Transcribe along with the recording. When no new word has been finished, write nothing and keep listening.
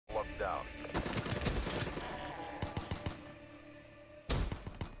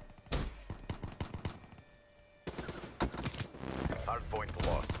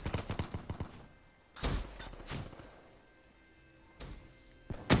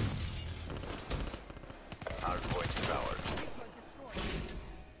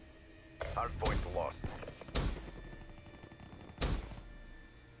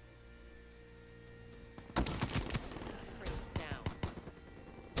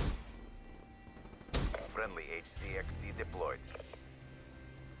Friendly HCXD deployed.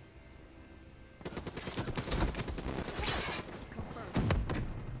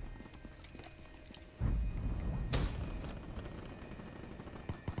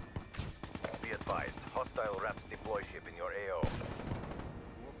 Be advised, hostile RAPS deploy ship in your AO.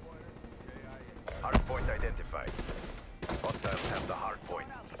 Hardpoint identified. Hostiles have the hardpoint.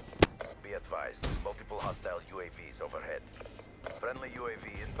 Be advised, multiple hostile UAVs overhead. Friendly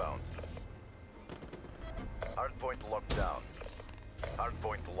UAV inbound. Hardpoint locked down.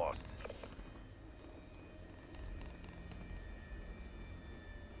 Hardpoint lost.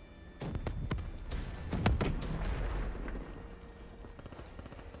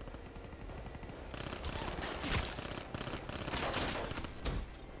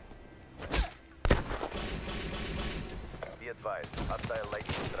 Be advised, hostile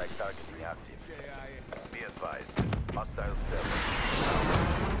lightning strike targeting active. Be advised, hostile server.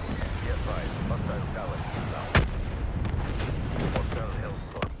 Be advised, hostile tower inbound. Hostile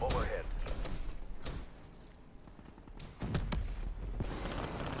Hellstorm overhead.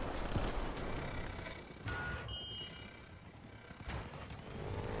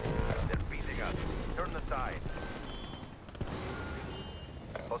 They're beating us. Turn the tide.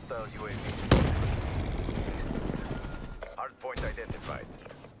 Hostile UAV spotted. Hardpoint identified.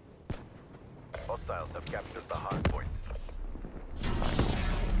 Hostiles have captured the hardpoint.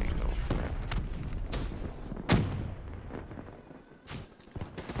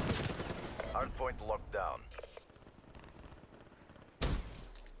 Hardpoint locked down.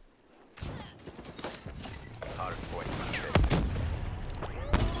 Hardpoint contested.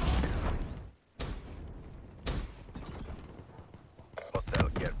 Hostile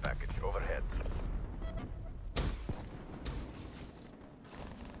care package overhead.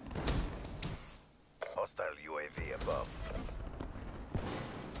 Hostile UAV above.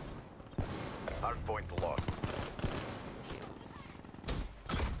 Hardpoint lost.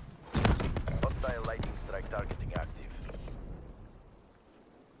 Hostile lightning strike targeting active.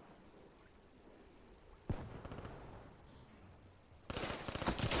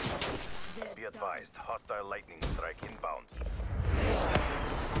 Be advised, hostile lightning strike inbound.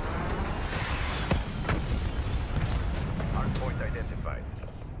 Hardpoint identified.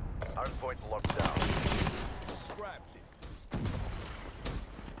 Hardpoint locked down. Scrapped it.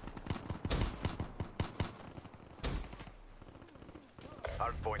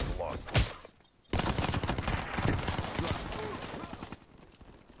 Hardpoint lost.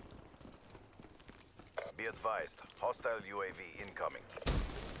 Be advised, hostile UAV incoming.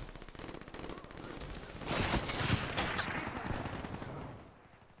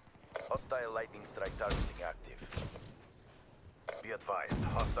 Hostile lightning strike targeting active. Be advised,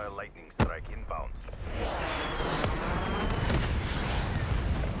 hostile lightning strike inbound.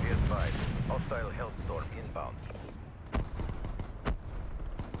 Be advised, hostile Hellstorm inbound.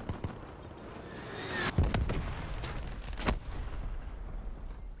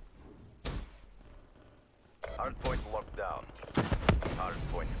 Hardpoint locked down.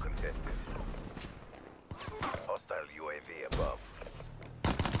 Hardpoint contested. Hostile UAV above.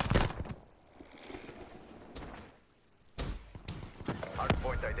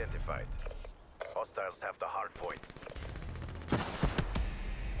 Hardpoint identified. Hostiles have the hardpoint.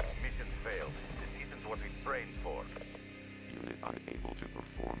 Mission failed. This isn't what we trained for. Unit unable to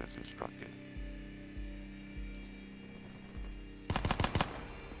perform as instructed.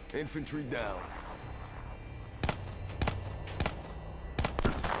 Infantry down.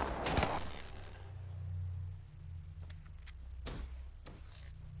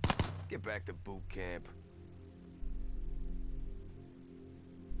 Get back to boot camp.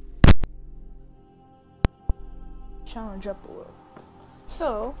 Challenge up a little.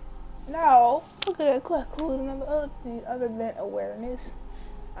 So now look at that clock code and other things other than awareness.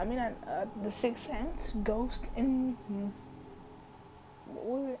 I mean, the Sixth Sense, Ghost, and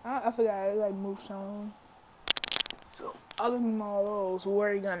I forgot like move song. So other than all those,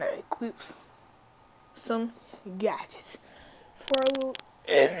 we're gonna equip some gadgets for a little.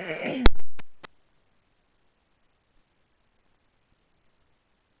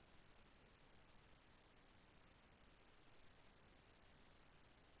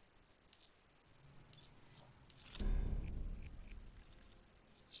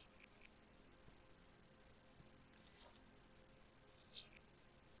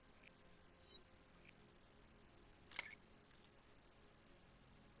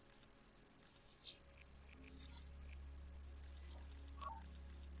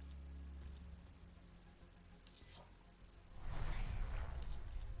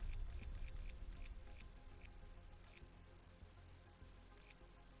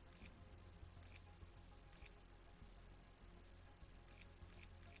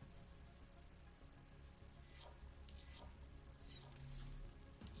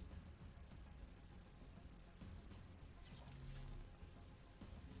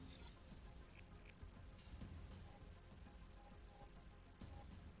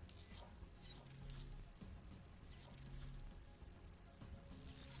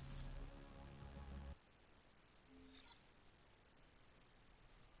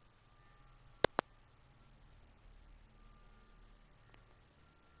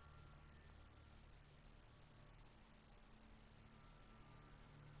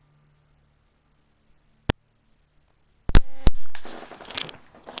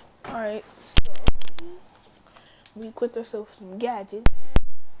 Alright, so we equipped ourselves with some gadgets,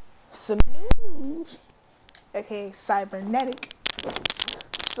 some news, aka cybernetic.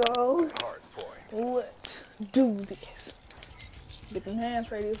 So Hard point. let's do this. Get them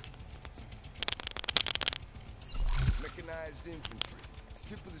hands ready. Mechanized infantry.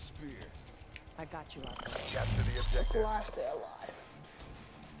 Tip of the spear. I got you out there. Capture the objective. Why stay alive?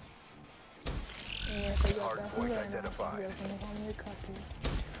 Yeah, so Hard point identified.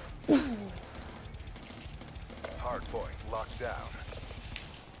 Hard point locked down.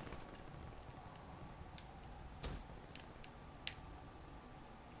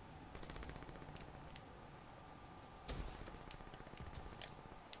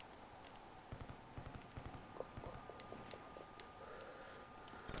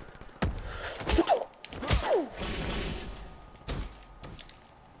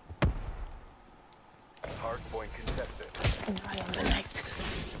 Hard point contested. I am the knight.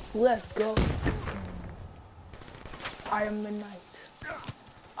 Let's go. I am the knight.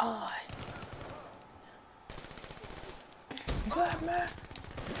 Batman.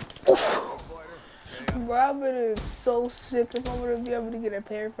 Robin is so sick. If I'm gonna be able to get a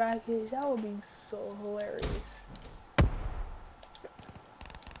pair package, that would be so hilarious.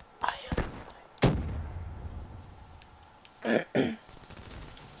 I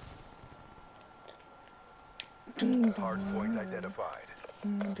am. Hard point identified.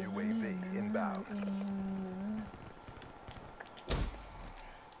 UAV inbound.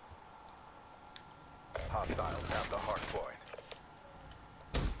 Hostiles have the hard point.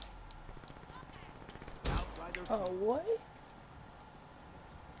 Oh, what?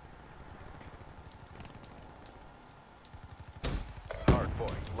 Hard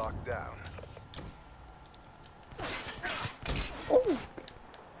point locked down. Ooh.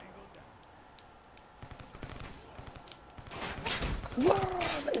 Whoa,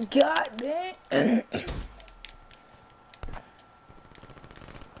 God damn.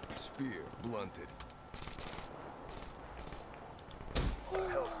 Spear blunted.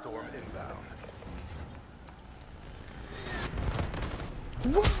 Hellstorm inbound.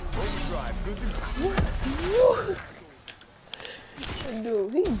 Overdrive. Good to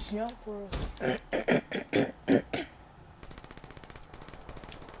Dude, he jumped for us.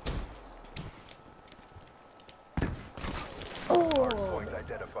 Hard point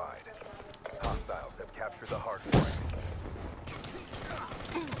identified. Hostiles have captured the hard point.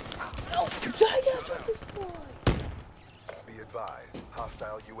 Oh, I got this boy. Be advised,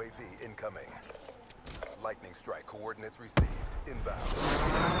 hostile UAV incoming. Lightning strike coordinates received. Inbound.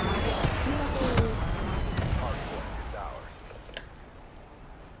 Hard point is ours.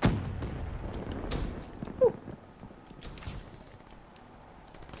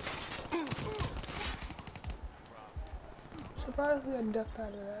 Surprised we got ducked out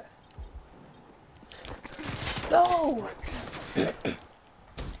of that. No!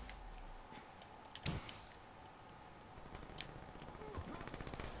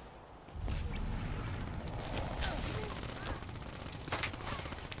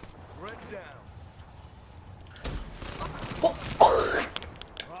 Threat down.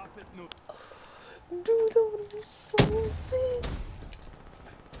 Profit no. Dude, that would be so sick.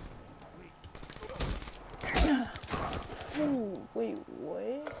 Ooh, wait,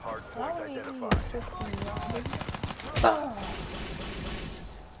 what? Hard Why point would he use identified. system Robin? Ah.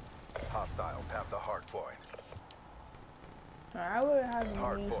 Hostiles have the hard point. I would have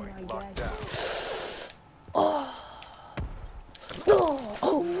Hard used point my locked gadget. down.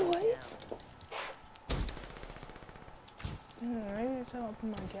 Oh, what? Maybe it's time I put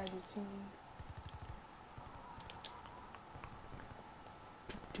my gadgets in.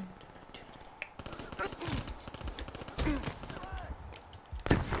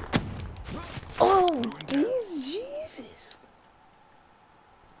 Oh, Jesus.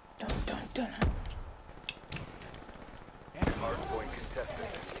 Dun, dun, dun. Hard point contested.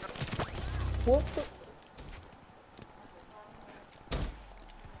 What the?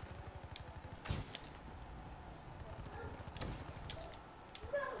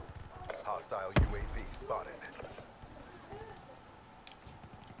 Hostile UAV spotted.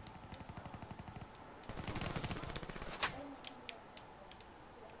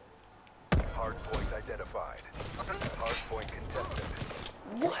 Hard point identified. Hard point contested.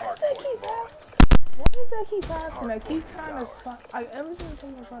 Why Hard does that point keep lost. happening? Why does that keep happening? I Hard keep point is trying to ours. slide. Every single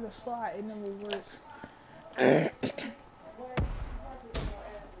time I try to slide, it never works.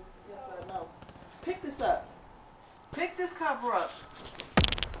 No. Pick this up. Pick this cover up.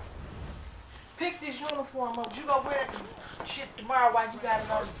 Pick this uniform up. You gonna wear that shit tomorrow while you got it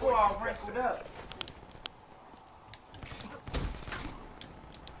on the floor all wrinkled up.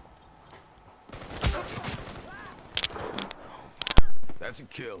 That's a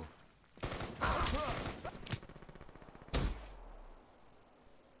kill.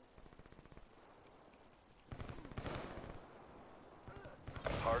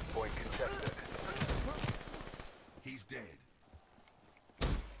 Hardpoint contested. He's dead.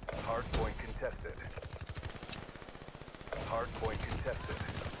 Hardpoint contested. Hardpoint contested.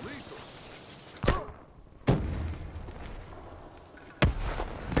 Lethal.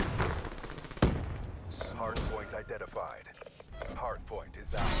 Hardpoint identified. Hardpoint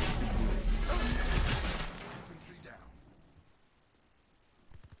is out. Infantry down.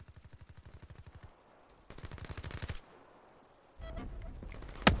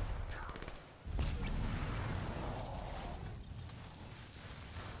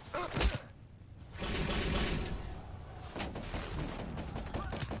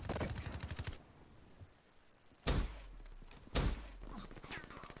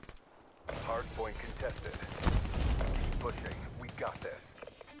 Hardpoint contested. Keep pushing. We got this.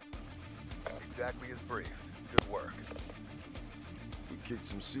 Exactly as briefed. Good work. We kicked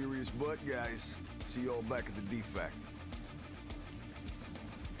some serious butt, guys. See y'all back at the DFAC.